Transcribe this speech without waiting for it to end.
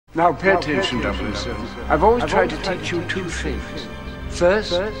Now pay attention, 007. I've always tried to teach you two things.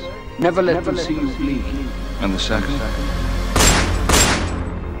 First, never let them see you bleed. And the second?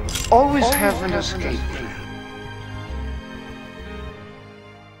 Always have an escape plan.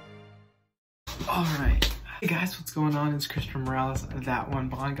 Alright. Hey guys, what's going on? It's Christopher Morales,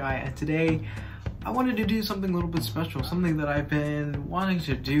 ThatOneBondGuy, and today I wanted to do something a little bit special, something that I've been wanting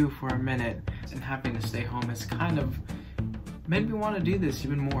to do for a minute, and having to stay home has kind of made me want to do this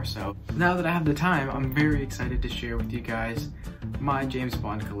even more so. Now that I have the time, I'm very excited to share with you guys my James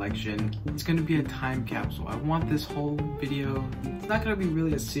Bond collection. It's going to be a time capsule. I want this whole video, it's not going to be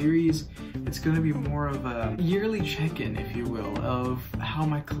really a series, it's going to be more of a yearly check-in, if you will, of how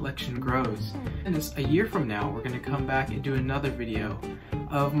my collection grows. And it's a year from now, we're going to come back and do another video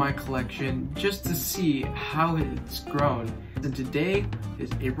of my collection just to see how it's grown. And today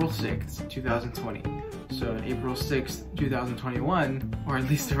is April 6th, 2020. So April 6th, 2021, or at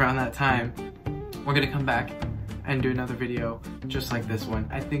least around that time, we're gonna come back and do another video just like this one.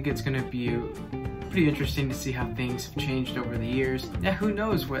 I think it's gonna be pretty interesting to see how things have changed over the years. Yeah, who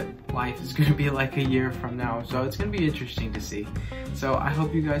knows what life is gonna be like a year from now, so it's gonna be interesting to see. So I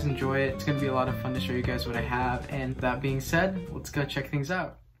hope you guys enjoy it. It's gonna be a lot of fun to show you guys what I have, and that being said, let's go check things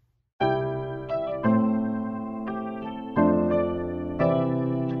out.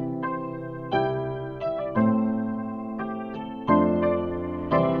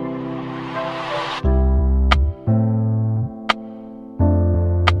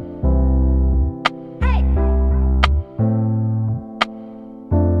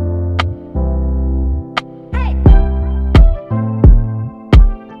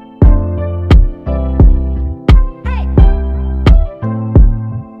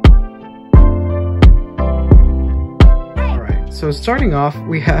 So starting off,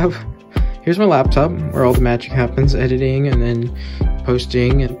 we have, here's my laptop where all the magic happens, editing and then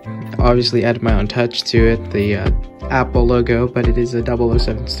posting, and obviously added my own touch to it, the Apple logo, but it is a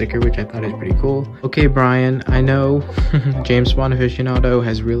 007 sticker, which I thought is pretty cool. Okay, Brian, I know James Bond aficionado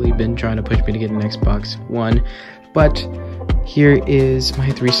has really been trying to push me to get an Xbox One, but here is my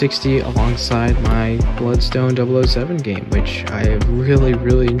 360 alongside my Bloodstone 007 game, which I have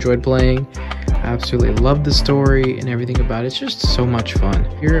really enjoyed playing. Absolutely love the story and everything about it. It's just so much fun.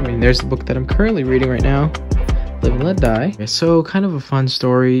 Here, I mean, there's the book that I'm currently reading right now, Live and Let Die. So kind of a fun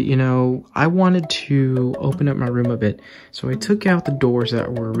story, you know. I wanted to open up my room a bit, so I took out the doors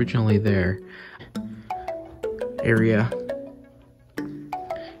that were originally there. Area.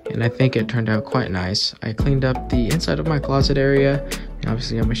 And I think it turned out quite nice. I cleaned up the inside of my closet area.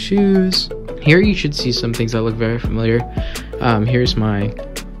 Obviously got my shoes. Here you should see some things that look very familiar. Here's my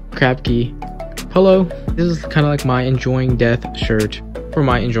Crab Key polo. This is kind of like my Enjoying Death shirt for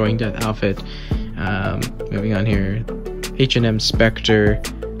my Enjoying Death outfit. Moving on here, H&M Spectre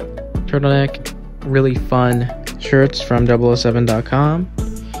turtleneck. Really fun shirts from 007.com.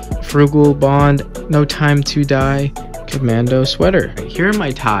 Frugal Bond, No Time to Die Commando sweater. Here are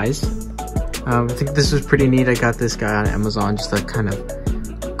my ties. I think this was pretty neat. I got this guy on Amazon, just a kind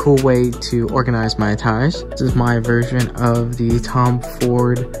of cool way to organize my ties. This is my version of the Tom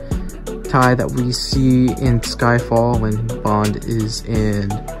Ford tie that we see in Skyfall when Bond is in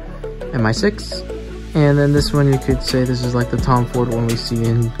MI6. And then this one, you could say this is like the Tom Ford one we see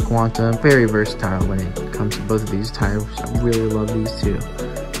in Quantum. Very versatile when it comes to both of these ties. I really love these two.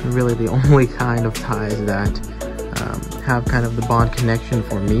 They're really the only kind of ties that have kind of the Bond connection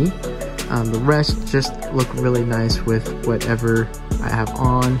for me. The rest just look really nice with whatever I have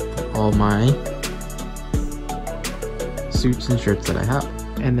on, all my suits and shirts that I have.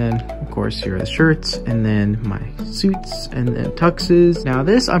 And then, of course, here are the shirts, and then my suits, and then tuxes. Now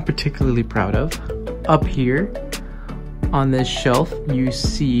this I'm particularly proud of. Up here on this shelf, you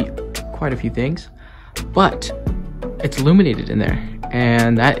see quite a few things, but it's illuminated in there.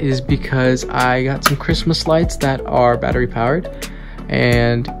 And that is because I got some Christmas lights that are battery powered,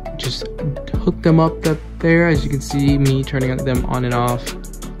 and just hooked them up there. As you can see me turning them on and off.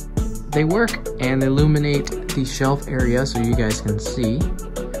 They work, and they illuminate the shelf area so you guys can see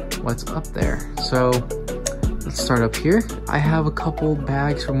what's up there. So let's start up here. I have a couple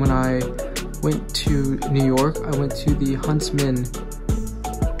bags from when I went to New York. I went to the Huntsman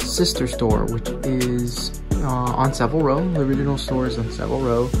sister store, which is on Savile Row. The original store is on Savile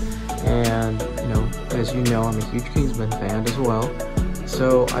Row, and you know, as you know, I'm a huge Kingsman fan as well.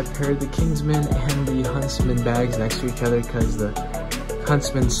 So I paired the Kingsman and the Huntsman bags next to each other because the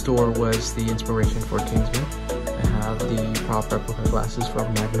Huntsman store was the inspiration for Kingsman. I have the prop replica glasses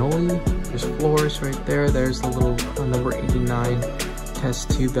from Magnolia. There's floors right there. There's the little number 89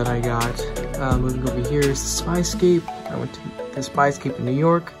 test tube that I got. Moving over here is the Spyscape. I went to the Spyscape in New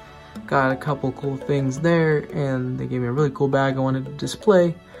York. Got a couple cool things there, and they gave me a really cool bag I wanted to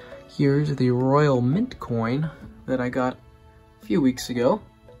display. Here's the Royal Mint coin that I got a few weeks ago.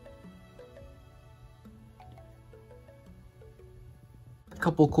 A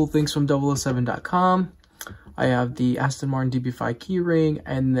couple cool things from 007.com. I have the Aston Martin DB5 keyring,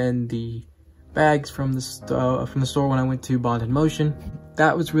 and then the bags from the store when I went to Bond in Motion.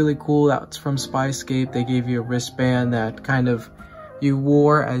 That was really cool. That's from Spyscape. They gave you a wristband that kind of you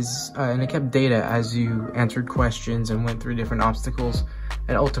wore as and it kept data as you answered questions and went through different obstacles,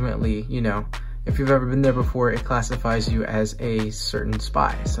 and ultimately, you know, if you've ever been there before, it classifies you as a certain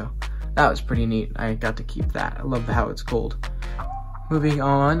spy. So that was pretty neat. I got to keep that. I love how it's gold. Moving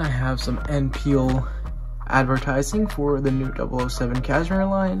on, I have some NPL advertising for the new 007 cashmere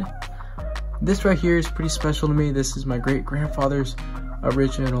line. This right here is pretty special to me. This is my great-grandfather's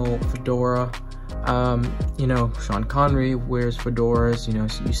original fedora. You know, Sean Connery wears fedoras, you know,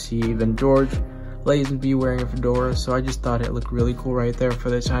 so you see even George Lazenby wearing a fedora, so I just thought it looked really cool right there for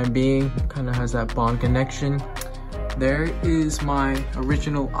the time being. Kind of has that Bond connection. There is my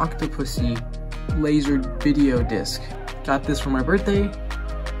original Octopussy lasered video disc. Got this for my birthday.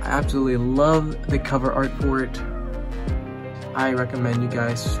 I absolutely love the cover art for it. I recommend you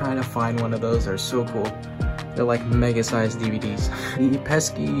guys try to find one of those. They're so cool. They're like mega sized DVDs. The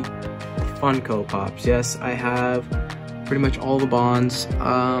pesky Funko Pops. Yes, I have pretty much all the Bonds.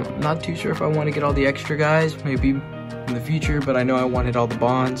 Not too sure if I want to get all the extra guys, maybe in the future, but I know I wanted all the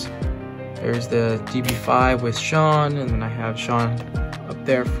Bonds. There's the DB5 with Sean, and then I have Sean up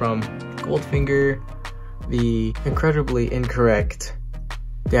there from Goldfinger, the incredibly incorrect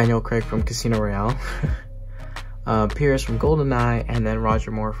Daniel Craig from Casino Royale, Pierce from GoldenEye, and then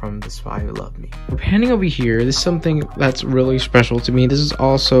Roger Moore from The Spy Who Loved Me. Panning over here, this is something that's really special to me. This is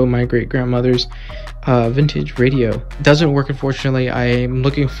also my great-grandmother's vintage radio. It doesn't work, unfortunately. I'm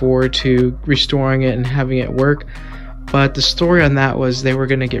looking forward to restoring it and having it work, but the story on that was they were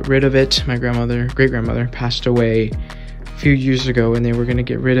going to get rid of it. My great-grandmother passed away a few years ago, and they were going to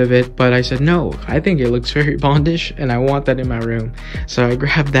get rid of it, but I said no, I think it looks very Bondish and I want that in my room. So I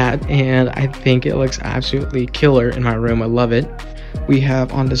grabbed that, and I think it looks absolutely killer in my room. I love it. We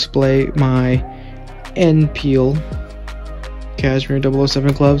have on display my NPL cashmere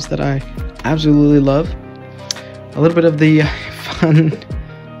 007 gloves that I absolutely love. A little bit of the fun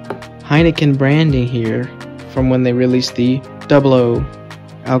Heineken branding here from when they released the 00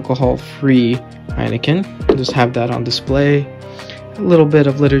 alcohol-free Heineken. Just have that on display. A little bit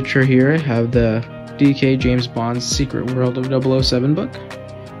of literature here. I have the DK James Bond's Secret World of 007 book.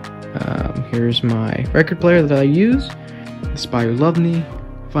 Here's my record player that I use, The Spy Who Loved Me,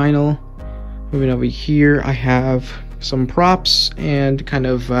 vinyl. Moving over here, I have some props and kind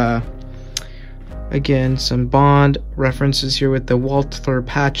of again some Bond references here with the Walther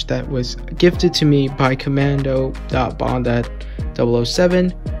patch that was gifted to me by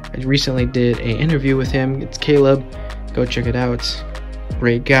Commando.Bond@007. I recently did an interview with him. It's Caleb. Go check it out.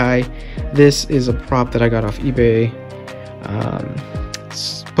 Great guy. This is a prop that I got off eBay. It's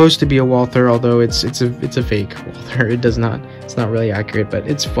supposed to be a Walther, although it's a fake Walther. It's not really accurate, but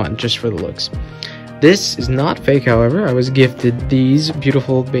it's fun just for the looks. This is not fake, however. I was gifted these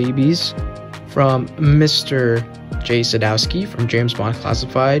beautiful babies from Mr. J. Sadowski from James Bond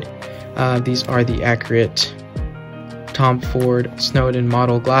Classified. These are the accurate Tom Ford Snowden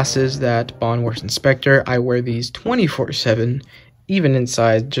model glasses that Bond wears in Spectre. I wear these 24/7, even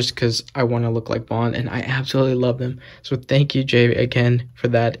inside, just because I want to look like Bond, and I absolutely love them. So thank you, Jay, again for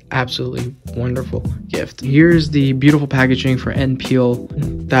that absolutely wonderful gift. Here's the beautiful packaging for NPL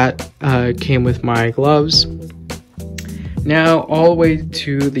that came with my gloves. Now, all the way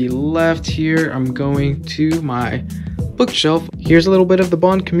to the left here, I'm going to my bookshelf. Here's a little bit of the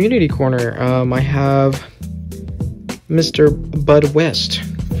Bond community corner. I have Mr. Bud West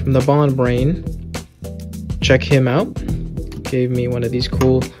from the Bond Brain. Check him out. Gave me one of these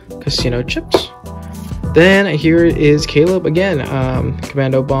cool casino chips. Then here is Caleb again.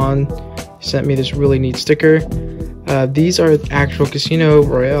 Commando Bond sent me this really neat sticker. These are actual Casino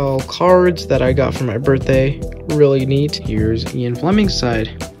Royale cards that I got for my birthday. Really neat. Here's Ian Fleming's side.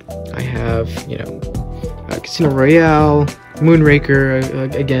 I have, you know, Casino Royale,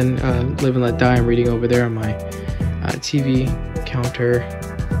 Moonraker, again, Live and Let Die. I'm reading over there on my TV counter.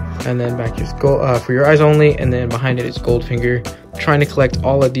 And then back here's For Your Eyes Only, and then behind it is Goldfinger. I'm trying to collect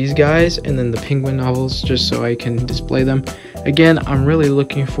all of these guys, and then the Penguin novels, just so I can display them. Again, I'm really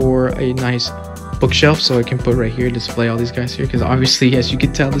looking for a nice bookshelf so I can put right here, display all these guys here, because obviously, as you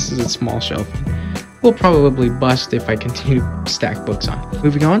can tell, this is a small shelf. Will probably bust if I continue to stack books on.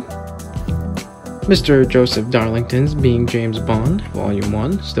 Moving on, Mr. Joseph Darlington's Being James Bond, Volume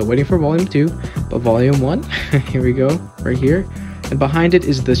 1. Still waiting for Volume 2, but Volume 1, here we go, right here. And behind it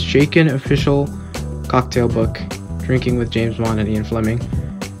is the Shaken official cocktail book, Drinking with James Bond and Ian Fleming.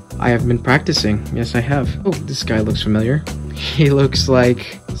 I have been practicing. Yes, I have. Oh, this guy looks familiar. He looks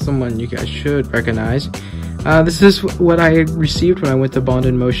like someone you guys should recognize. This is what I received when I went to Bond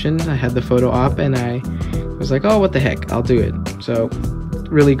in Motion. I had the photo op and I was like, oh, what the heck, I'll do it. So,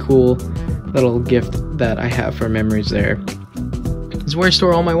 really cool little gift that I have for memories there. This is where I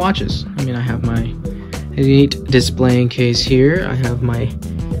store all my watches. I mean, I have my neat displaying case here. I have my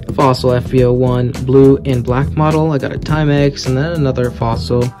Fossil FBO1 blue and black model. I got a Timex and then another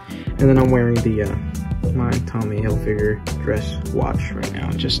Fossil. And then I'm wearing the my Tommy Hilfiger dress watch right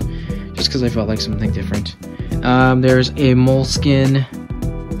now, just because I felt like something different. There's a Moleskine.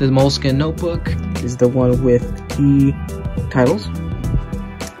 The Moleskine notebook is the one with the titles.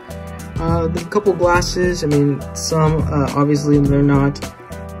 The couple glasses. I mean, some obviously they're not.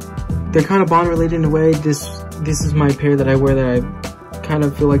 They're kind of Bond related in a way. This is my pair that I wear that I kind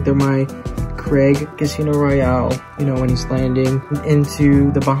of feel like they're my Craig Casino Royale, you know, when he's landing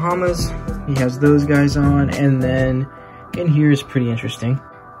into the Bahamas. He has those guys on, and then in here is pretty interesting.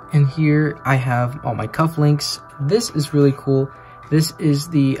 And here I have all my cufflinks. This is really cool. This is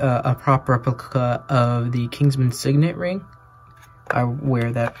the a prop replica of the Kingsman signet ring. I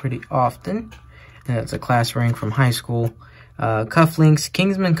wear that pretty often, and it's a class ring from high school. Cufflinks,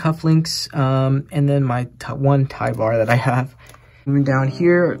 Kingsman cufflinks, and then my one tie bar that I have. Moving down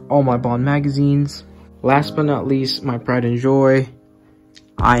here, all my Bond magazines. Last but not least, my pride and joy,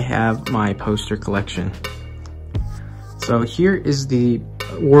 I have my poster collection. So here is the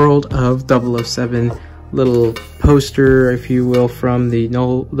world of 007 little poster, if you will, from the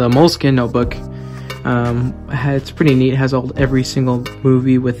Moleskine notebook. It's pretty neat. It has every single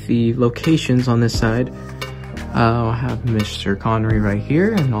movie with the locations on this side. I have Mr. Connery right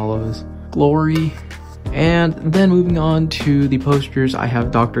here and all of his glory. And then moving on to the posters, I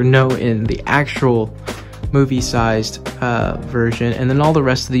have Dr. No in the actual movie-sized version, and then all the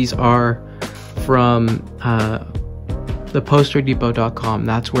rest of these are from theposterdepot.com.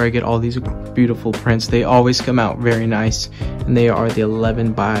 That's where I get all these beautiful prints. They always come out very nice, and they are the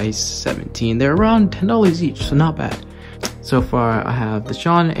 11 by 17. They're around $10 each, so not bad. So far, I have the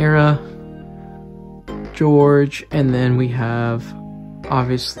Sean era, George, and then we have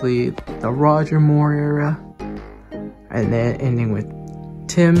obviously the Roger Moore era, and then ending with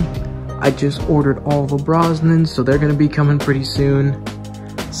Tim. I just ordered all the Brosnans, so they're gonna be coming pretty soon.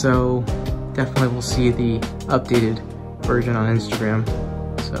 So definitely we'll see the updated version on Instagram.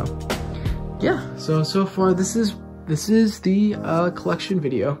 So yeah, so far this is the collection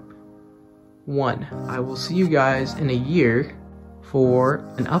video 1. I will see you guys in a year for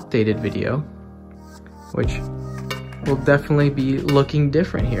an updated video, which will definitely be looking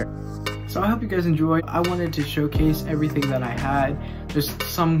different here. So I hope you guys enjoyed. I wanted to showcase everything that I had, just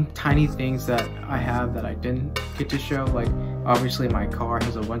some tiny things that I have that I didn't get to show. Like obviously my car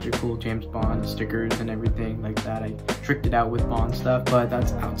has a bunch of cool James Bond stickers and everything like that. I tricked it out with Bond stuff, but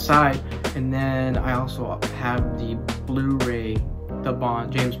that's outside. And then I also have the Blu-ray, the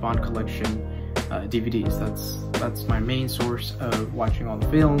James Bond collection DVDs. That's my main source of watching all the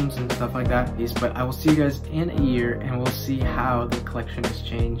films and stuff like that. But I will see you guys in a year, and we'll see how the collection has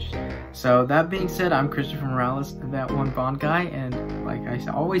changed. So that being said, I'm Christopher Morales, that one Bond guy, and like I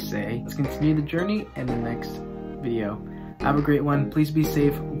always say, let's continue the journey in the next video. Have a great one. Please be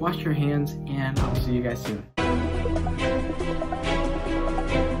safe, wash your hands, and I'll see you guys soon.